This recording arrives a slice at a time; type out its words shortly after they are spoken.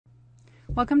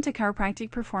Welcome to Chiropractic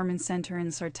Performance Center in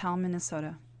Sartell,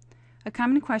 Minnesota. A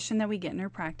common question that we get in our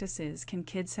practice is, can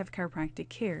kids have chiropractic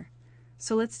care?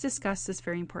 So let's discuss this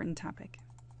very important topic.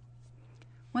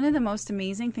 One of the most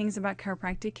amazing things about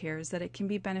chiropractic care is that it can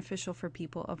be beneficial for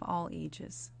people of all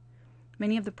ages.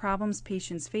 Many of the problems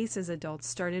patients face as adults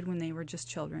started when they were just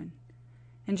children.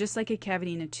 And just like a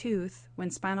cavity in a tooth,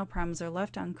 when spinal problems are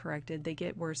left uncorrected, they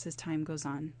get worse as time goes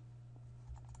on.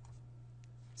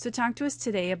 So talk to us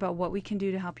today about what we can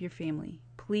do to help your family.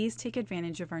 Please take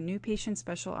advantage of our new patient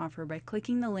special offer by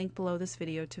clicking the link below this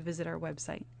video to visit our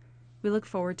website. We look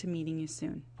forward to meeting you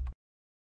soon.